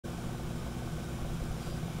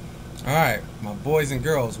Alright, my boys and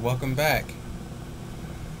girls, welcome back.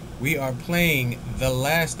 We are playing The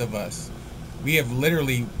Last of Us. We have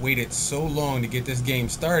literally waited so long to get this game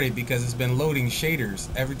started because it's been loading shaders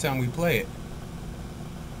every time we play it.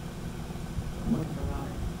 I'm looking for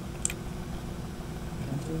Robert.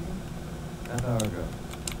 Come through here? Half hour ago.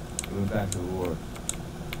 We went back to the war.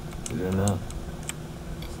 Is there now?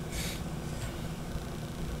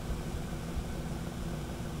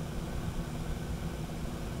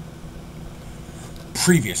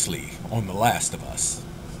 Previously on The Last of Us.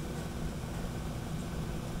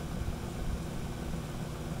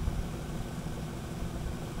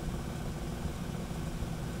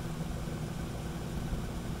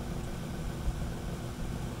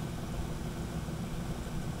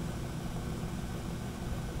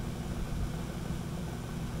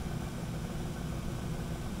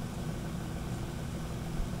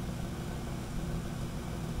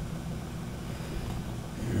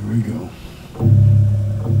 Here we go.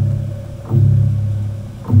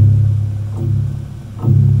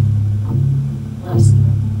 Let's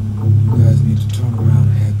You guys need to turn around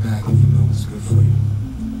and head back if you know what's good for you.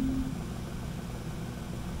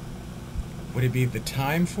 Would it be the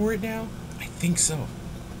time for it now? I think so.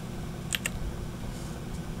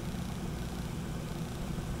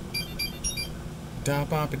 Da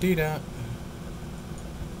ba ba dee da.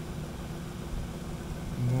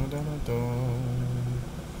 Da da da da.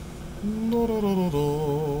 No do do do do.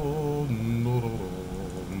 No do do.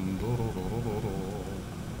 No do do do do.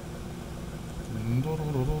 No do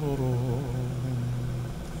do do do do.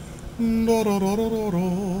 No do do do do do.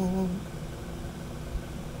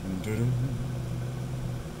 Dum.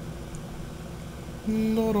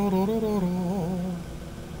 No do do do do do.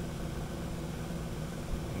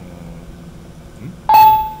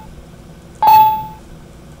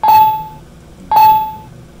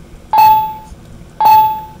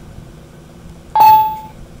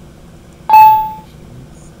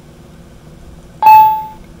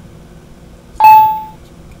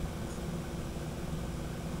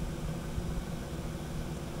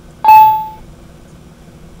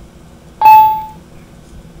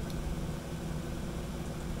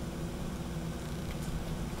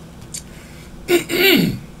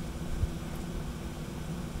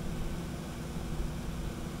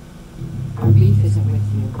 Our beef isn't with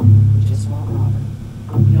you. We just want Robert.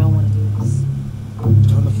 You don't want to do this.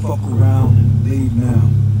 Turn the fuck around and leave now.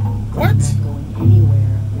 What? I'm not going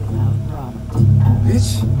anywhere without Robert. Bitch,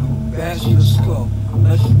 I'll bash your skull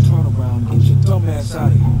unless you turn around and get your dumb ass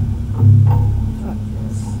out of here. Fuck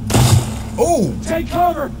this. Oh! Take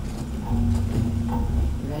cover!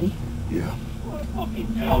 You ready? Yeah.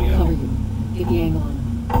 Cover you. Get the angle on him.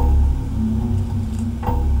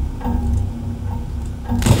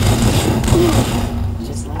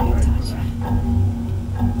 Just like I taught you.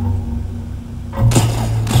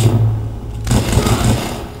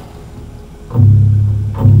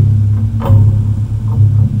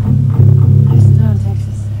 Nicely done,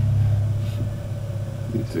 Texas.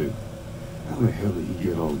 You too. How the hell did he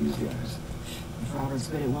get all these guys? If Robert's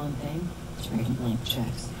good at one thing, it's writing blank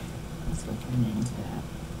checks. Let's go turn it into that.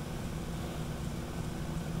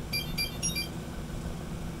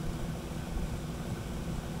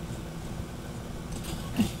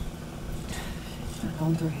 Not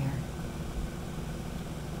going through here.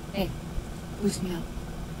 Hey, boost me up.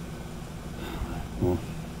 Well,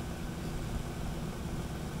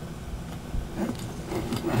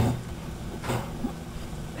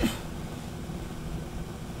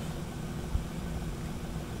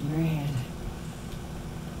 In your hand.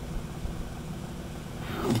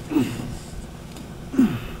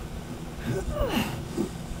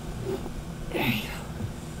 There you go.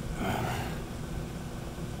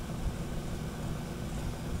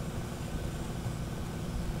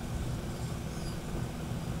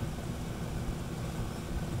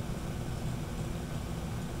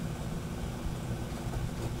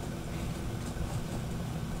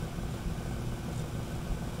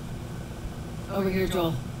 Over here,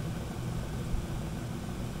 Joel.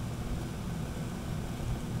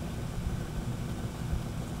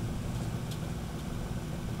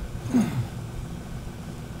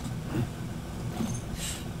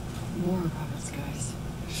 More of Robert's guys.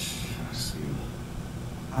 I see.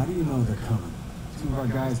 How do you know they're coming? Two of our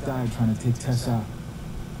guys died trying to take Tess out.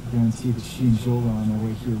 I guarantee that she and Joel are on their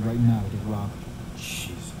way here right now to get Robert.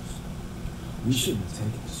 Jesus. We shouldn't have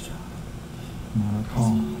taken this job. Not our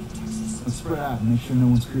call. Let's spread out and make sure no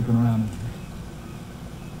one's creeping around in here.